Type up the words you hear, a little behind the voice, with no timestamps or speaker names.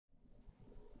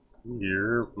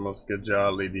Most good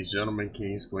job, ladies, gentlemen,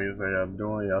 kings, queens. How y'all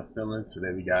doing? Y'all feeling?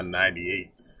 Today we got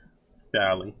 98,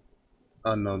 Stally,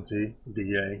 Unknown T,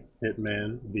 DA,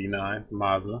 Hitman, D9,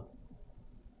 Mazza,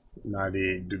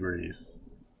 98 degrees.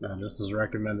 Now this is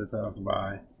recommended to us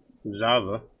by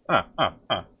Jaza.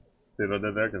 See what I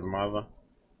did there? Because Mazza.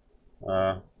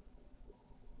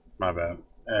 My bad.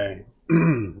 Hey,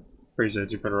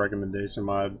 appreciate you for the recommendation,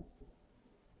 My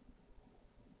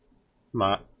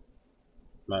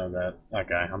bad.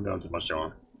 Okay, I'm doing too much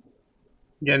showing.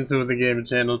 Get into the gaming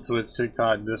channel, Twitch,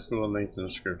 TikTok, Discord, links in the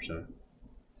description.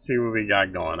 See what we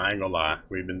got going. I ain't gonna lie.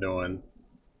 We've been doing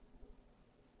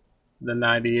the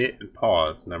 98 and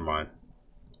pause. Never mind.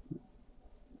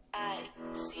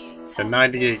 The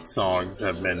 98 songs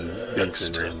have been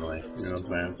decent recently. You know what I'm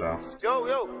saying? So.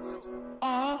 Yo.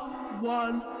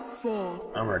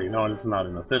 R14. I'm already knowing this is not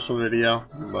an official video,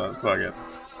 but fuck it.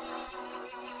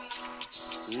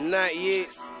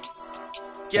 98's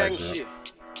gang shit.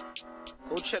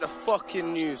 Go check the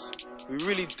fucking news. We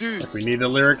really do. If we need the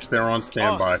lyrics, they're on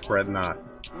standby. Fret not.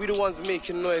 We the ones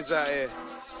making noise out here.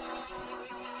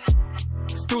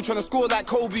 Still trying to score like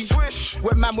Kobe. Swish.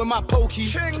 Wet man with my pokey.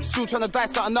 Ching. Still trying to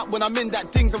dice something up when I'm in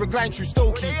that things and recline through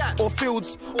Stokey. Or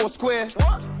Fields or Square.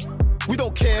 What? We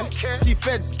don't care. See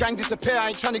feds, gang disappear. I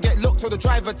ain't trying to get locked till the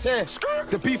driver tear.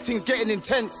 The beef thing's getting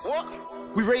intense. What?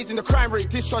 We raising the crime rate,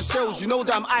 discharge shells. You know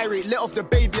that I'm irate. Let off the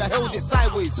baby, I held it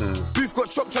sideways. Booth got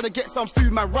chopped trying to get some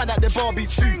food, man. Ran out their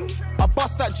Barbies too. I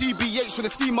bust that GBH with a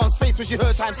C-man's face when she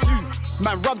heard times two.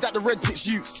 Man, rubbed at the red pitch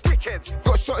youths.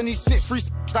 Got shot in these snitch free.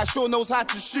 Guy sure knows how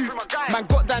to shoot. Man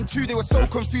got down too, they were so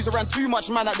confused. I ran too much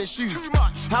man at their shoes.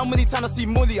 How many times I see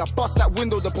Molly? I bust that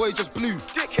window, the boy just blew.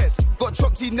 Got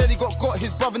chopped, he nearly got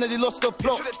his brother nearly lost the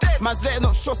plot. Man's letting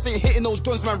up shots, ain't hitting those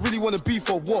dons, man really wanna be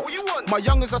for what? My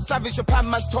young is a savage, Japan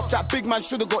man's top, that big man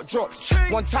should've got dropped.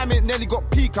 One time it nearly got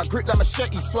peak, I gripped that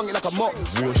machete, swung it like a mop.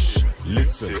 Whoosh,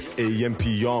 listen,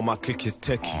 AMPR, my click is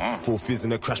techie. 4 fizz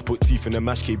in the crash, put teeth in the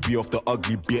mash, KB off the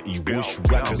ugly Betty. Whoosh,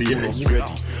 whack, the sonos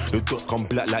ready. The dots come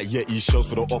black like Yeti, shells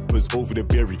for the uppers over the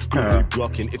berry. They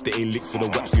blocking, if they ain't licks for the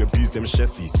waps, we abuse them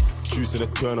chefies. Juice in the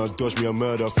corner, dodge me a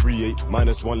murder, 3-8,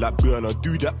 -1 like burner.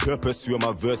 Do that purpose, you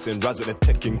my verse and rise with the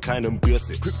tech and kind and burst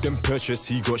it. Grip them purchase,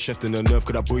 he got chefed in the nerve,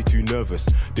 cause that boy too nervous.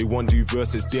 They want do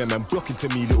verses, there man, blocking to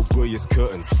me, little boy is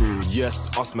curtains. Yes,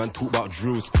 us man talk about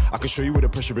drills. I can show you where the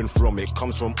pressure been from, it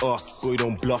comes from us. Boy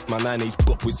don't bluff, my 9-8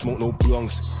 bop, we smoke no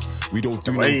blungs. We don't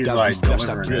do no damn, like splash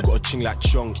that beer, got a ching like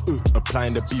chung.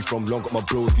 Applying the beef from long, got my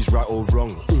bro if he's right or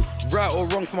wrong. Right or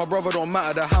wrong for my brother don't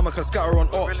matter, the hammer can scatter on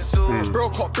ops.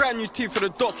 Bro caught brand new teeth for the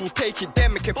dots, we'll take it,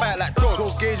 then make it bite like dogs.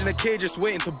 Go gauge in the cage, just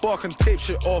waiting to bark and tape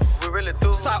shit off. We really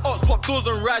do. Side ops, pop doors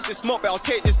and rise this mop, but I'll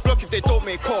take this block if they don't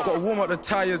make off. Gotta warm up the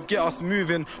tires, get us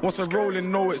moving. Once we're rolling,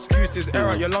 no excuses. Air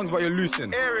out your lungs, but you're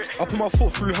loosened. I put my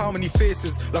foot through how many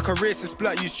faces, like a racist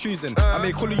black you's choosing. I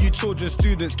make all of you children,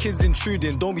 students, kids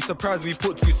intruding. Don't be surprised we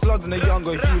put 2 slugs in a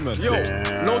younger human. Yo,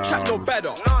 no chat, no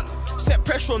better. Set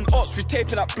pressure on ops, we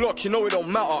taping that block, you know it don't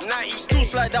matter. Still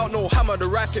slide out, no hammer, the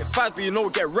right fit fast, but you know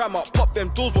it get ram up. Pop them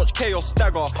doors, watch chaos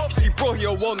stagger. See bro, he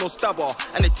a well-known stabber,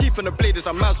 and the teeth on the blade is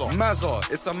a Mazza. Mazza,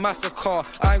 it's a massacre,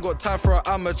 I ain't got time for an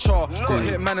amateur. Got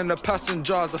Hitman in the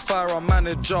passenger, as a firearm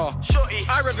manager.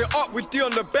 I rev it up with D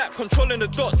on the back, controlling the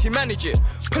dots, he manage it.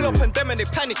 Pull up on them and they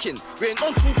panicking, we ain't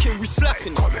on talking, we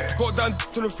slapping. Got down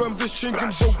to the firm, this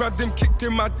chinking, bro, grabbed him, kicked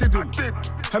him, I didn't.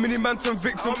 How many man turn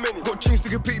victim? Got chings to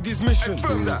complete this mission.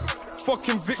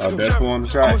 Fucking victim. I'm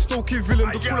a Stokey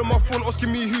villain. The call on my phone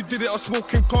asking me who did it. I'm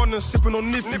smoking corn and sipping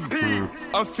on nippy.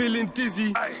 I'm feeling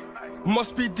dizzy.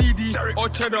 Must be DD or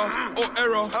cheddar or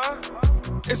error.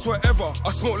 It's whatever.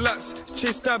 I smoke lats,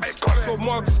 chase stabs, so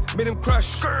mugs, made him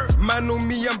crash. Man know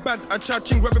me, I'm bad. I try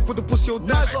ching, grab it, put the pussy on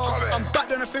dash. I'm back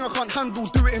doing a thing I can't handle,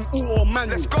 do it in auto or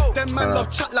manual. Them man love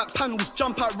chat like panels,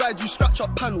 jump out rides, you scratch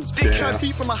up panels. Try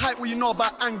feet from a height where you know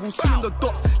about angles, two in the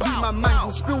dots, leave my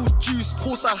mangle. Spill juice,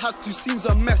 course I had to, seems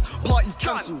a mess, party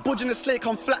cancelled. Budging the slate,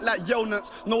 come flat like yell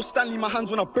nuts. No Stanley, my hands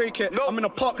when I break it. I'm in a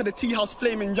park of the tea house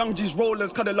flaming, young G's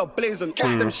rollers, cause they love blazing.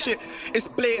 Off them shit, it's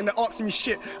blatant, they're asking me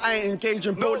shit. I ain't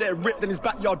engaging, bro, let it rip, then his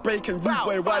backyard breaking. Rude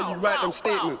boy, why you write them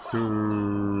statements?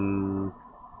 Damn,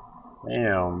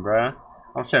 bruh.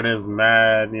 I'm sure there's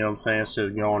mad, you know what I'm saying,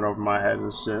 shit going over my head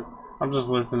and shit. I'm just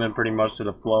listening pretty much to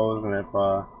the flows, and if, you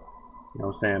know what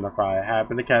I'm saying, if I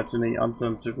happen to catch any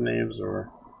uncensored names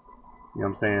or, you know what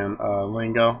I'm saying,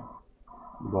 lingo.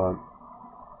 But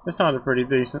it sounded pretty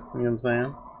decent, you know what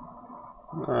I'm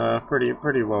saying?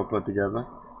 Pretty well put together.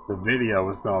 The video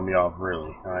was throwing me off,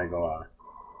 really, I ain't gonna lie.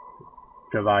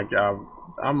 Cause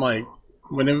I'm like,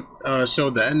 when it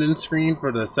showed the ending screen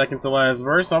for the second to last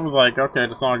verse, I was like, okay,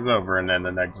 the song's over, and then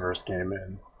the next verse came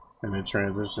in, and it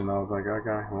transitioned. I was like,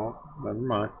 okay, well, never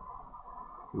mind.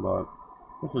 But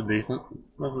this is decent.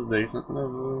 This is decent. This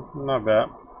is not bad.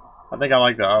 I think I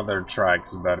like the other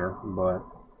tracks better, but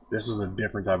this is a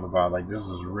different type of vibe. Like, this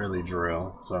is really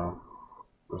drill, so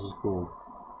this is cool.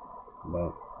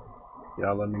 But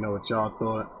y'all let me know what y'all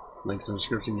thought. Links in the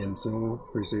description. Getting tuned.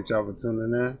 Appreciate y'all for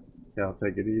tuning in. Y'all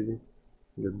take it easy.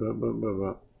 Good butt.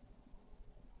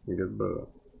 Good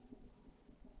butt.